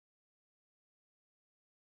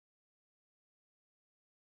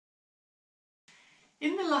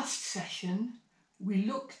In the last session, we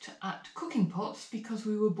looked at cooking pots because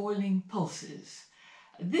we were boiling pulses.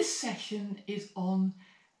 This session is on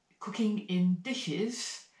cooking in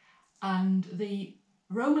dishes, and the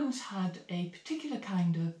Romans had a particular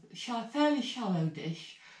kind of fairly shallow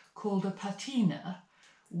dish called a patina,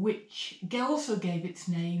 which also gave its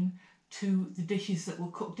name to the dishes that were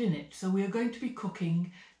cooked in it. So we are going to be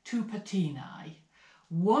cooking two patinae.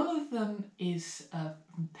 One of them is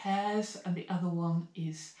from pears and the other one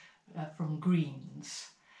is from greens.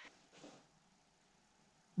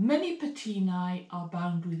 Many patinae are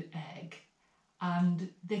bound with egg, and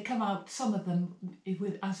they come out, some of them,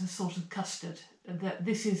 as a sort of custard.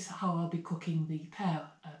 This is how I'll be cooking the pear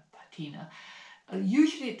patina.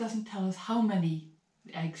 Usually it doesn't tell us how many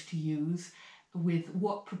eggs to use with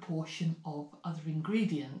what proportion of other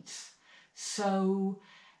ingredients, so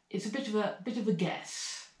it's a bit of a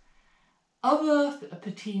guess. Other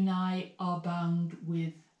patinae are bound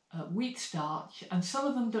with wheat starch, and some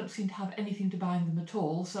of them don't seem to have anything to bind them at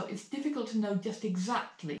all, so it's difficult to know just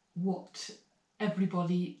exactly what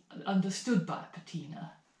everybody understood by a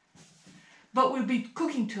patina. But we'll be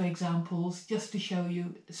cooking two examples just to show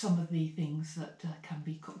you some of the things that can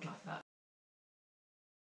be cooked like that.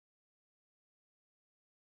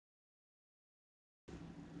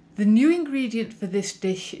 The new ingredient for this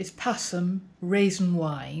dish is passum raisin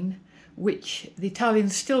wine, which the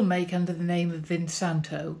Italians still make under the name of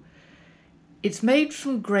Vinsanto. It's made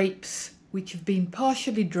from grapes which have been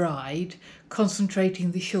partially dried,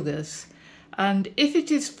 concentrating the sugars, and if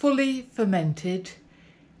it is fully fermented,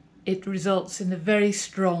 it results in a very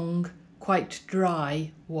strong, quite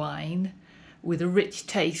dry wine with a rich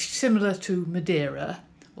taste similar to Madeira,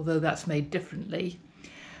 although that's made differently.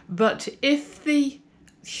 But if the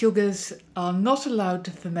sugars are not allowed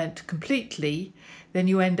to ferment completely, then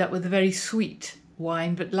you end up with a very sweet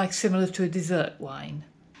wine, but similar to a dessert wine.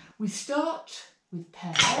 We start with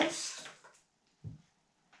pears.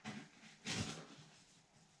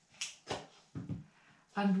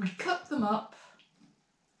 And we cut them up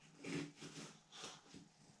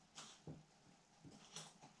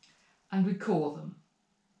and we core them.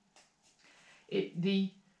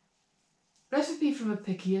 The recipe from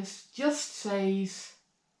Apicius just says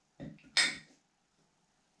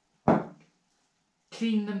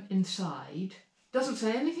clean them inside. Doesn't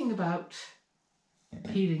say anything about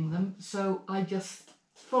peeling them, so I just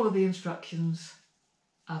follow the instructions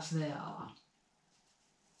as they are.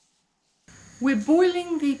 We're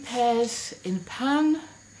boiling the pears in a pan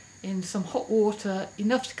in some hot water,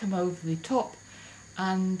 enough to come over the top,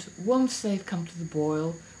 and once they've come to the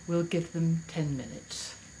boil, we'll give them 10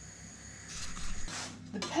 minutes.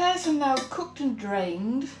 The pears are now cooked and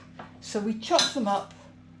drained, so we chop them up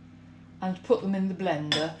and put them in the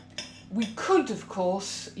blender. We could, of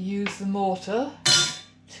course, use the mortar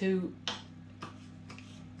to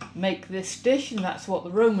make this dish, and that's what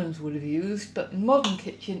the Romans would have used, but in modern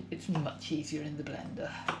kitchen it's much easier in the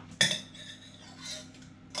blender.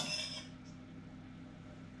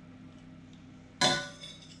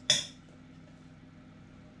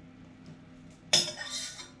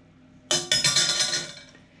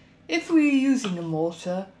 If we were using a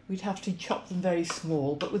mortar, we'd have to chop them very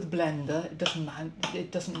small, but with a blender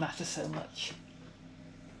it doesn't matter so much.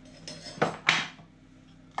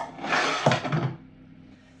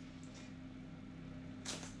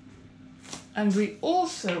 And we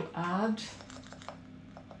also add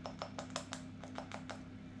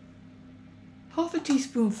half a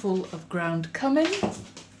teaspoonful of ground cumin,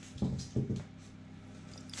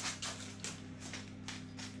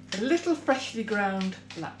 a little freshly ground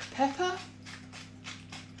black pepper,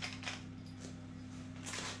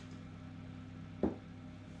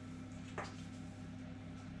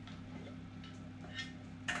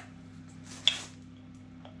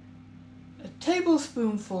 a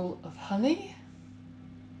tablespoonful of honey,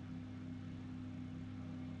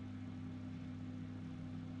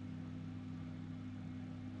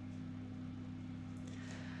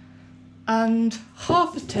 and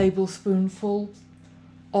half a tablespoonful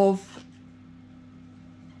of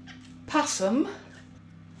passum.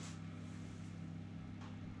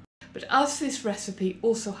 But as this recipe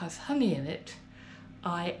also has honey in it,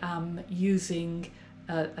 I am using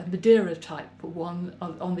a Madeira type one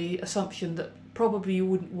on the assumption that probably you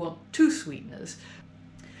wouldn't want two sweeteners.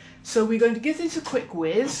 So we're going to give this a quick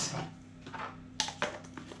whiz.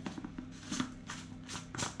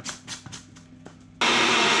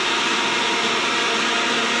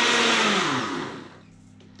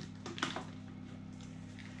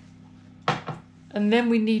 And then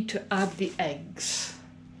we need to add the eggs.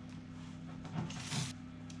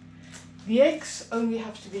 The eggs only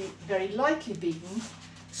have to be very lightly beaten,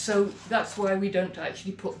 so that's why we don't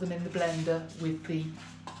actually put them in the blender with the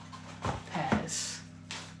pears.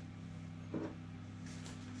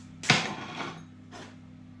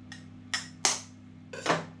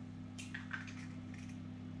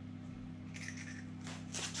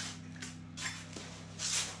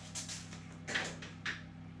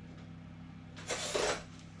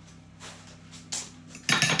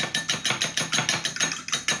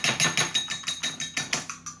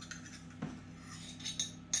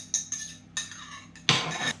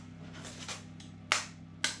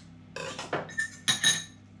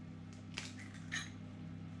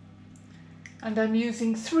 And I'm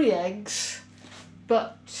using 3 eggs,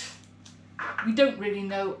 but we don't really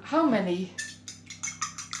know how many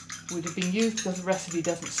would have been used because the recipe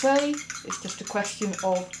doesn't say. It's just a question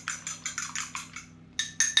of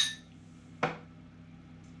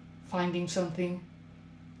finding something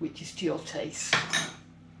which is to your taste.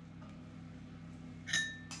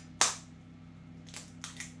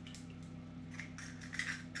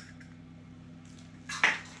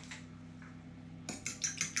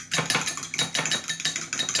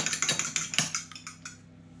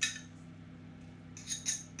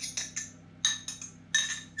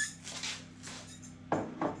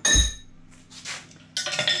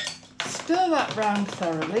 Stir that round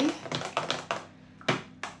thoroughly.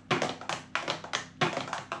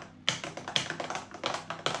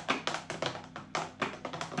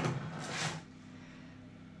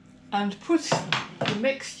 And put the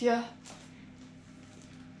mixture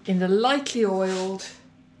in the lightly oiled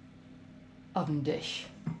oven dish.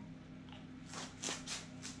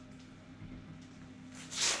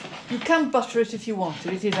 You can butter it if you want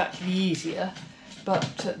to, it is actually easier,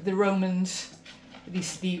 but the Romans, at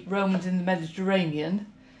least the Romans in the Mediterranean,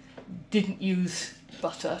 didn't use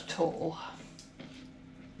butter at all.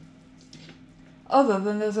 Other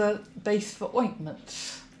than as a base for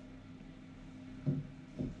ointments.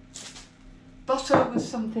 Butter was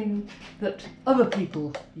something that other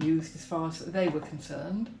people used as far as they were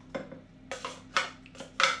concerned.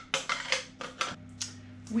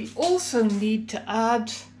 We also need to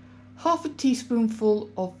add half a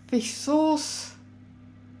teaspoonful of fish sauce,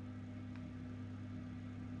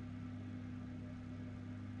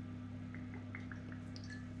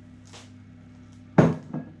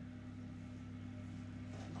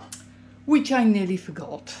 which I nearly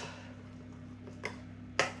forgot.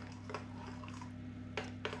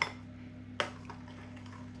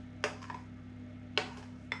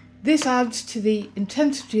 This adds to the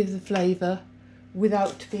intensity of the flavour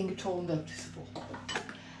without being at all noticeable.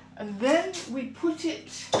 And then we put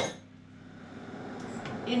it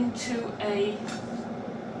into a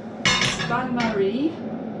bain-marie.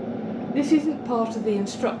 This isn't part of the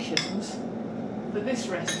instructions for this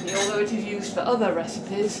recipe, although it is used for other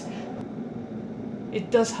recipes.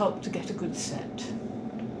 It does help to get a good scent.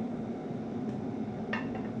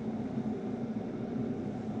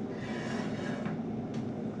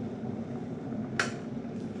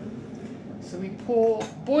 So we pour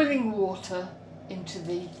boiling water into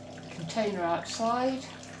the container outside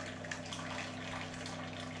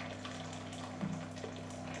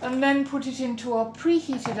and then put it into our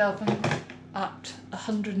preheated oven at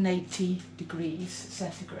 180 degrees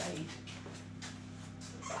centigrade.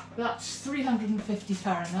 That's 350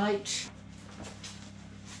 Fahrenheit.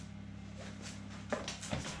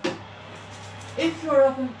 If your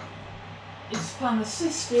oven is fan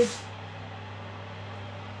assisted,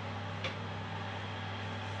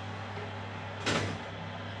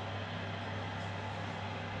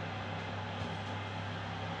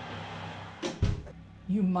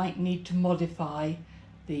 you might need to modify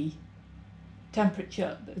the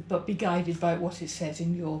temperature, but be guided by what it says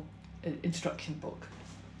in your instruction book.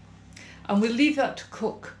 And we'll leave that to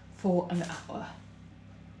cook for an hour.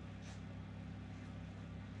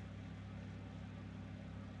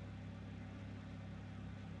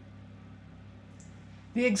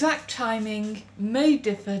 The exact timing may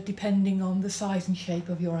differ depending on the size and shape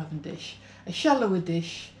of your oven dish. A shallower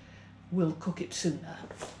dish will cook it sooner.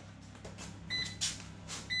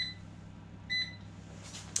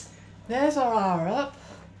 There's our hour up,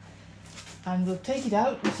 and we'll take it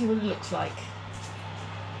out and see what it looks like.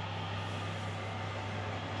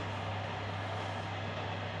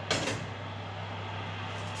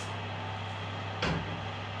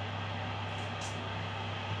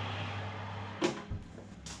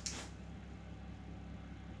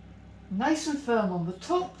 Nice and firm on the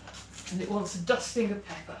top, and it wants a dusting of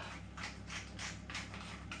pepper.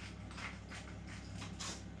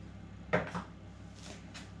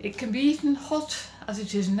 It can be eaten hot as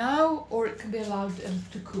it is now, or it can be allowed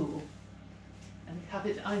to cool. and have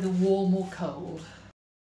it either warm or cold.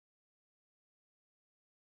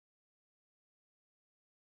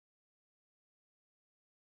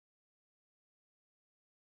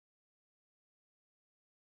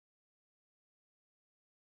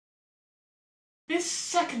 This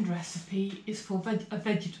second recipe is for a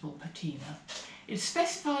vegetable patina. It's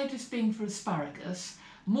specified as being for asparagus,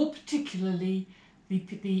 more particularly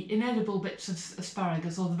the inedible bits of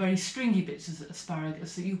asparagus, or the very stringy bits of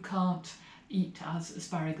asparagus that you can't eat as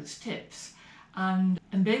asparagus tips. And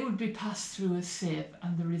they would be passed through a sieve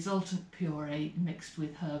and the resultant puree mixed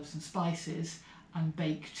with herbs and spices and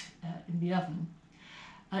baked in the oven.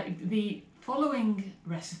 The following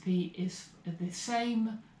recipe is the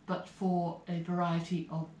same but for a variety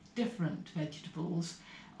of different vegetables,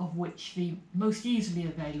 of which the most easily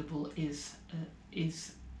available is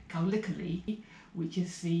cauliculi, which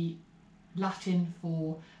is the Latin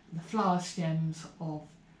for the flower stems of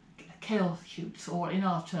kale shoots, or in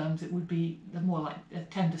our terms it would be more like a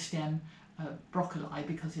tender stem broccoli,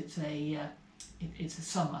 because it's a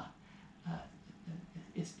summer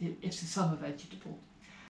it's a summer vegetable.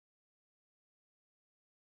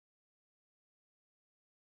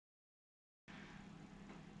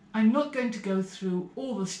 I'm not going to go through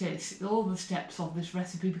all the steps of this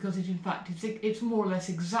recipe, because in fact it's more or less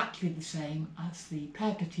exactly the same as the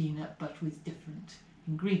pear patina, but with different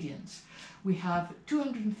ingredients. We have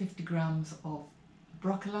 250 grams of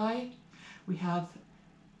broccoli, we have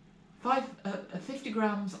 50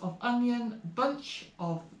 grams of onion, bunch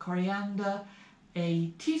of coriander, a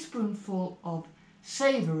teaspoonful of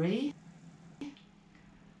savoury,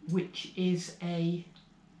 which is a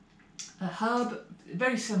herb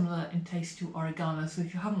very similar in taste to oregano, so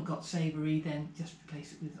if you haven't got savoury then just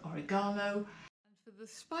replace it with oregano. And for the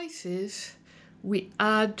spices we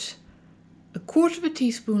add a quarter of a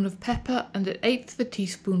teaspoon of pepper and an eighth of a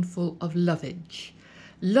teaspoonful of lovage.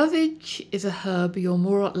 Lovage is a herb you're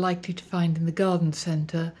more likely to find in the garden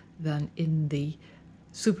centre than in the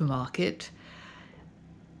supermarket.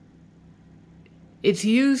 It's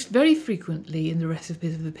used very frequently in the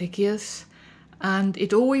recipes of the Piccius, and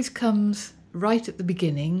it always comes right at the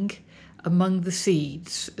beginning among the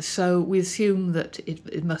seeds, so we assume that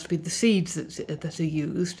it must be the seeds that are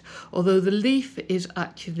used, although the leaf is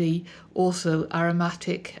actually also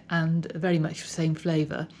aromatic and very much the same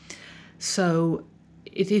flavour. So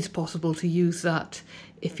it is possible to use that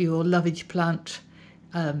if your lovage plant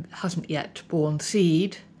hasn't yet borne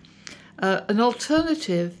seed. An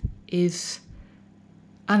alternative is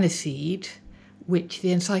aniseed, which the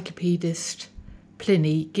encyclopedist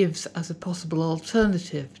Pliny gives as a possible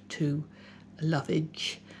alternative to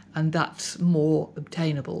lovage, and that's more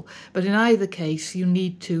obtainable. But in either case, you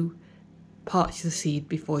need to parch the seed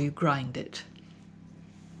before you grind it.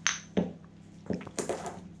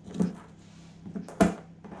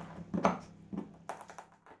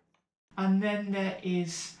 And then there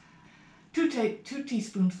is two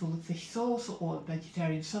teaspoonfuls of fish sauce or a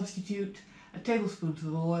vegetarian substitute, a tablespoonful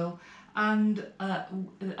of oil, and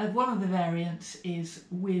one of the variants is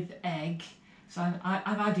with egg, so I'm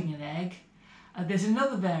adding an egg. There's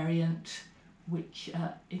another variant which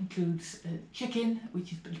includes chicken,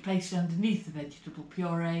 which is placed underneath the vegetable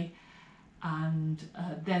puree, and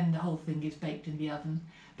then the whole thing is baked in the oven.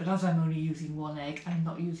 But as I'm only using one egg, I'm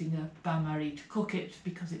not using a bain-marie to cook it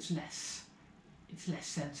because it's less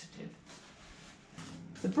sensitive.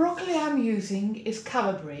 The broccoli I'm using is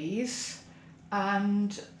Calabrese,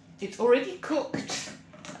 and it's already cooked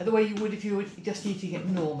the way you would if you were just eating it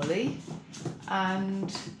normally,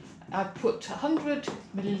 and I put 100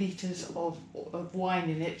 millilitres of wine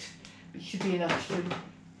in it, which should be enough to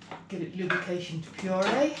give it lubrication to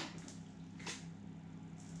puree.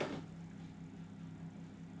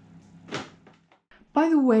 By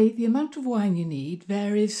the way, the amount of wine you need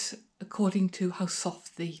varies according to how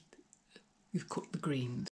soft you've cooked the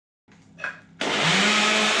greens.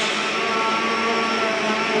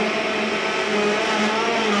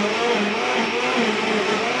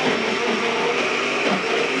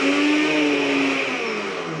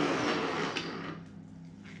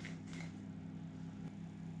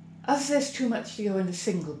 As there's too much to go in a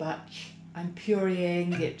single batch, I'm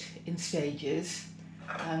pureeing it in stages,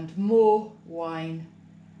 and more wine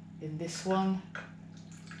in this one,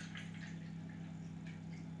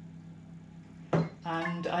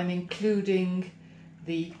 and I'm including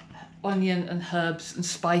the onion and herbs and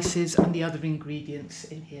spices and the other ingredients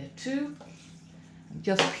in here too. And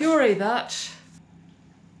just puree that,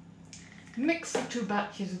 mix the two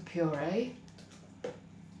batches of puree,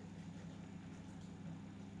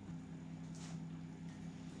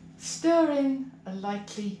 stir in a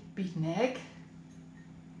lightly beaten egg,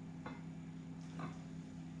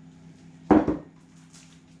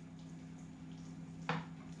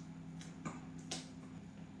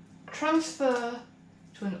 transfer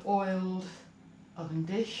to an oiled oven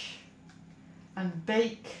dish and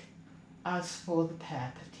bake as for the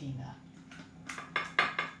pear patina.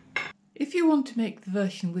 If you want to make the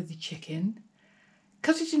version with the chicken,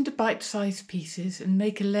 cut it into bite-sized pieces and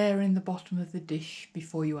make a layer in the bottom of the dish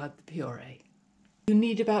before you add the puree. You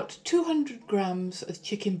need about 200 grams of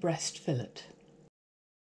chicken breast fillet.